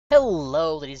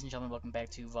Hello, ladies and gentlemen, welcome back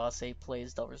to Vasae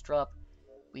Plays Delver's Drop.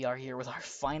 We are here with our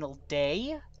final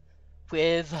day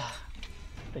with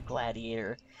the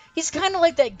Gladiator. He's kind of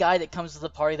like that guy that comes to the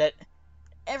party that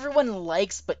everyone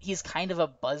likes, but he's kind of a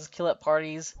buzzkill at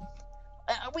parties.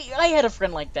 I had a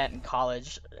friend like that in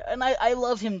college, and I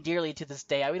love him dearly to this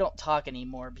day. We don't talk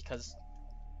anymore because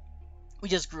we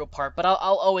just grew apart, but I'll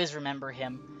always remember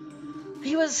him.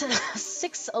 He was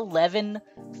 6'11",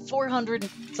 400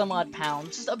 and some odd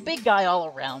pounds, just a big guy all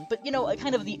around, but, you know,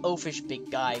 kind of the oafish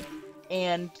big guy.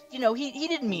 And, you know, he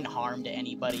didn't mean harm to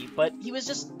anybody, but he was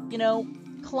just, you know,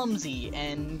 clumsy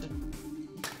and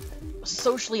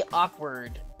socially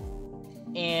awkward.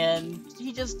 And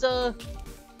he just,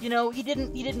 you know, he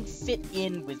didn't fit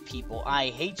in with people. I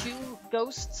hate you,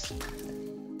 ghosts.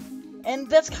 And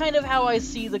that's kind of how I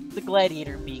see the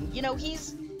Gladiator being. You know, he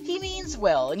means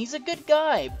well, and he's a good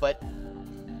guy, but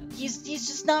he's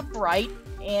just not bright,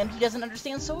 and he doesn't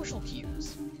understand social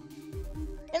cues.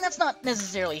 And that's not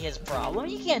necessarily his problem.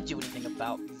 He can't do anything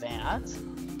about that.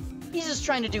 He's just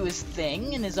trying to do his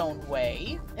thing in his own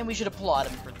way, and we should applaud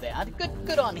him for that.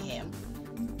 Good on him.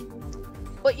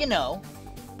 But, you know,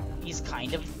 he's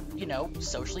kind of, you know,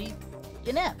 socially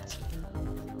inept.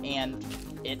 And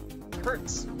it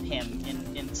hurts him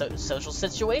in social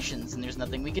situations, and there's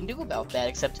nothing we can do about that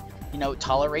except, you know,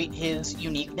 tolerate his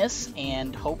uniqueness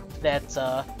and hope that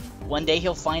one day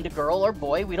he'll find a girl or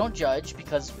boy. We don't judge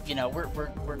because, you know,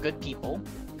 we're good people.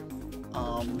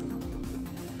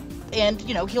 And,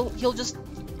 you know, he'll just,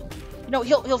 you know,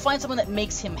 he'll find someone that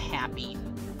makes him happy,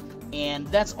 and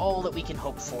that's all that we can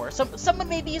hope for. Someone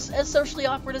maybe as socially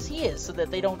awkward as he is, so that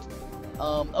they don't.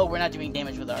 Oh, we're not doing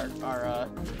damage with our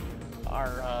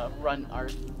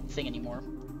thing anymore.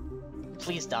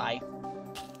 Please die.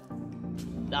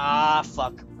 Ah,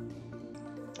 fuck.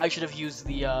 I should have used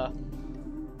the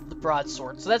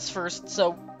broadsword. So that's first.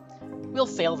 So we'll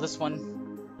fail this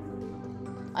one.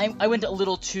 I went a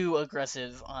little too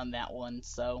aggressive on that one.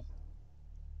 So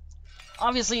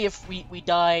obviously, if we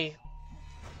die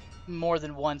more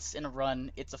than once in a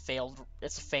run, it's a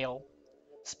fail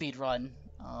speed run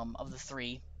of the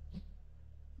 3.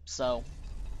 So.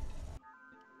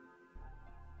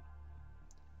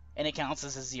 And it counts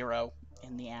as a 0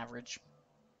 in the average.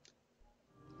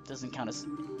 Doesn't count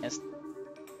as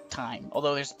time.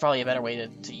 Although there's probably a better way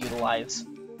to utilize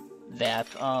that.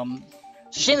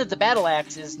 It's a shame that the battle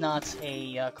axe is not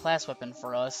a class weapon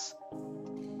for us.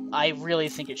 I really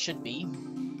think it should be.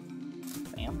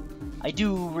 Bam. I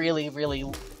do really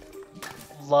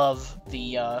love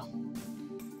the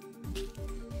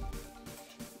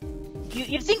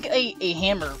You'd think a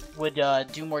hammer would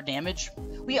do more damage.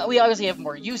 We obviously have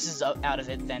more uses out of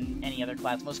it than any other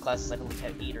class. Most classes, I believe,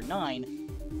 have 8 or 9.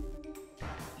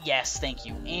 Yes, thank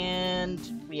you.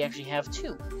 And we actually have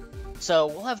 2. So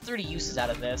we'll have 30 uses out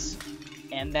of this,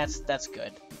 and that's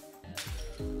good.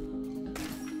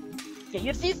 Yeah,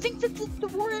 you'd think that the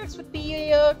War Axe would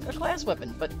be a class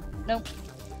weapon, but no.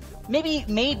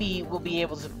 Maybe we'll be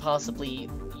able to possibly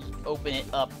open it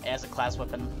up as a class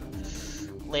weapon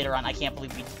later on. I can't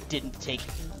believe we didn't take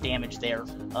damage there.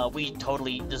 We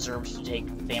totally deserved to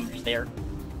take damage there.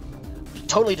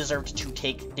 Totally deserved to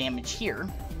take damage here.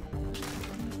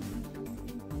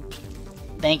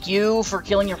 Thank you for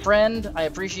killing your friend. I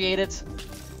appreciate it.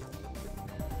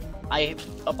 I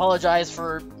apologize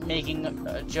for making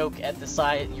a joke at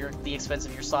the expense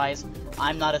of your size.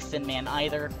 I'm not a thin man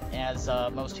either, as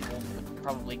most people would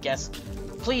probably guess.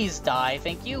 Please die.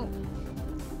 Thank you.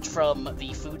 From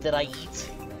the food that I eat.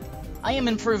 I am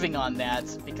improving on that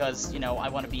because, you know, I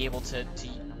want to be able to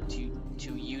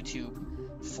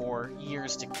YouTube for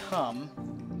years to come,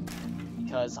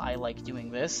 because I like doing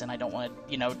this and I don't want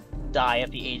to, you know, die at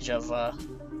the age of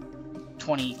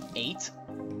 28.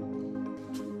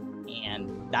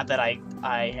 And not that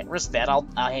I risk that.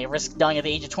 I risk dying at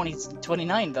the age of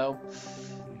 29 though.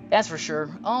 That's for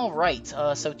sure. All right.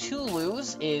 So 2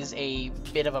 lose is a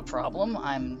bit of a problem.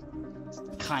 I'm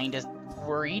kind of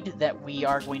worried that we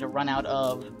are going to run out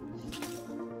of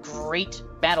great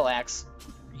battle axe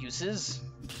uses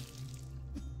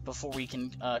before we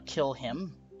can kill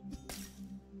him.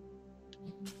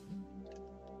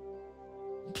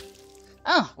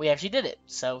 Ah, we actually did it.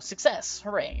 So success.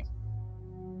 Hooray.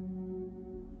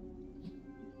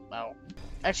 Well,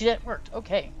 actually that worked.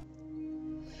 Okay.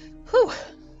 Whew.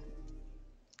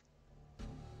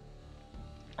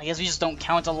 I guess we just don't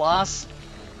count a loss,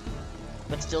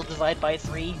 but still divide by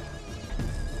 3.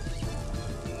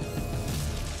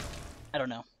 I don't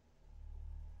know.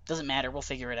 Doesn't matter, we'll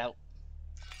figure it out.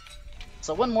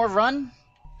 So one more run,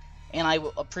 and I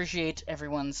will appreciate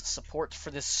everyone's support for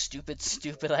this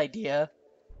stupid idea.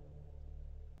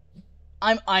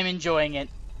 I'm enjoying it.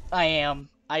 I am.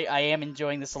 I am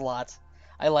enjoying this a lot.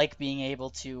 I like being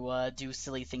able to do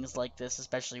silly things like this,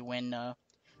 especially when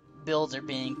builds are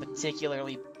being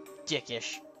particularly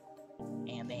dickish.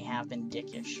 And they have been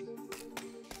dickish.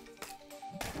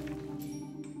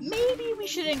 Maybe we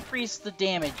should increase the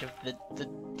damage of the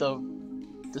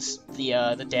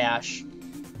dash.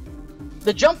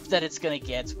 The jump that it's gonna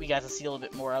get, we got to see a little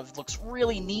bit more of. Looks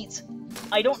really neat.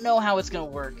 I don't know how it's gonna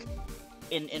work.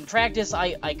 In practice,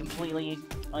 I completely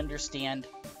understand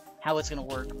how it's gonna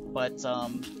work, but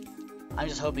I'm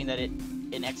just hoping that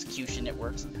in execution it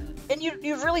works. And you'd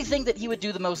really think that he would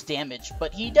do the most damage,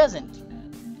 but he doesn't.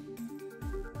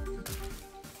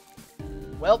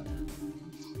 Well,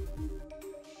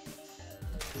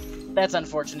 that's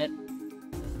unfortunate.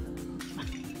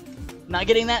 Not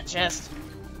getting that chest.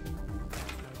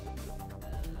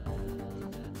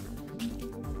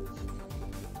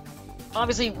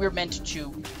 Obviously, we're meant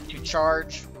to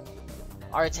charge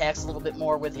our attacks a little bit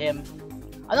more with him.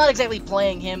 I'm not exactly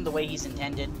playing him the way he's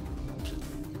intended.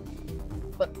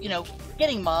 But, you know,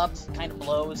 getting mobbed kind of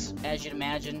blows, as you'd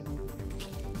imagine.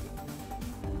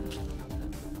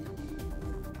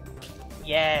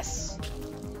 Yes!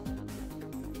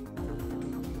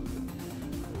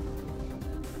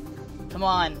 Come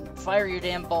on, fire your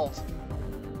damn bolt.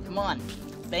 Come on.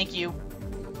 Thank you.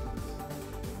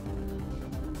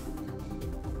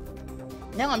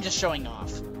 Now I'm just showing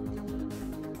off.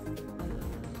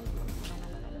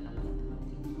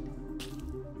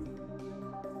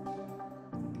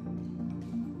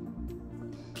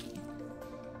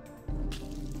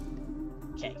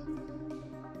 Okay.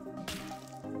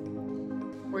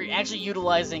 We're actually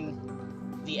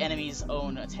utilizing the enemy's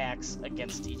own attacks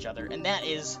against each other, and that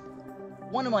is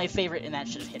one of my favorite, and that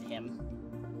should have hit him,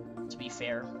 to be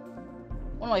fair.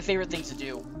 One of my favorite things to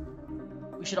do.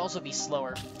 We should also be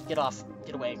slower. Get off.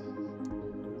 Get away.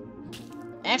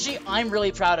 Actually, I'm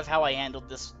really proud of how I handled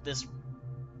this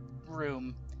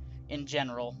room in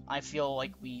general. I feel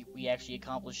like we actually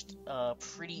accomplished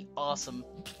pretty awesome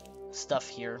stuff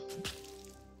here.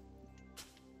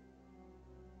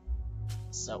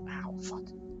 So, ow, fuck.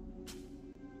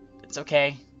 It's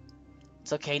okay.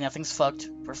 It's okay, nothing's fucked.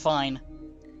 We're fine.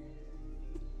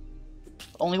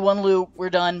 Only one loot. We're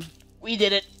done. We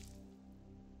did it.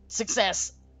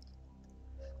 Success.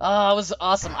 It was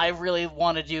awesome. I really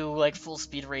want to do like full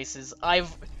speed races.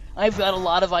 I've got a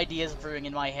lot of ideas brewing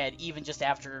in my head, even just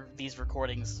after these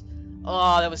recordings.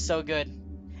 Oh, that was so good.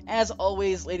 As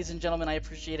always, ladies and gentlemen, I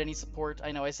appreciate any support.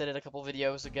 I know I said it a couple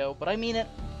videos ago, but I mean it.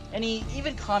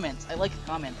 Even comments. I like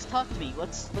comments. Talk to me.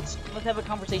 Let's have a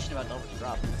conversation about Delver's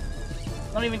Drop.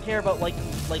 I don't even care about likes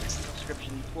and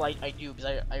subscriptions. Well, I do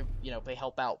because I you know, they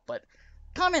help out, but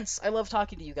comments. I love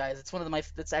talking to you guys. It's one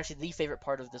of that's actually the favorite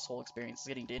part of this whole experience, is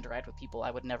getting to interact with people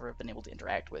I would never have been able to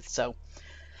interact with. So,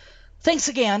 thanks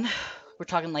again. We're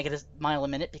talking like at a mile a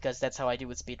minute because that's how I do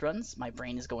with speedruns. My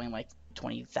brain is going like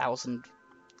 20,000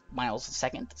 miles a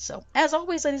second. So, as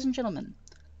always, ladies and gentlemen,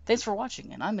 thanks for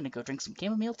watching, and I'm gonna go drink some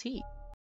chamomile tea.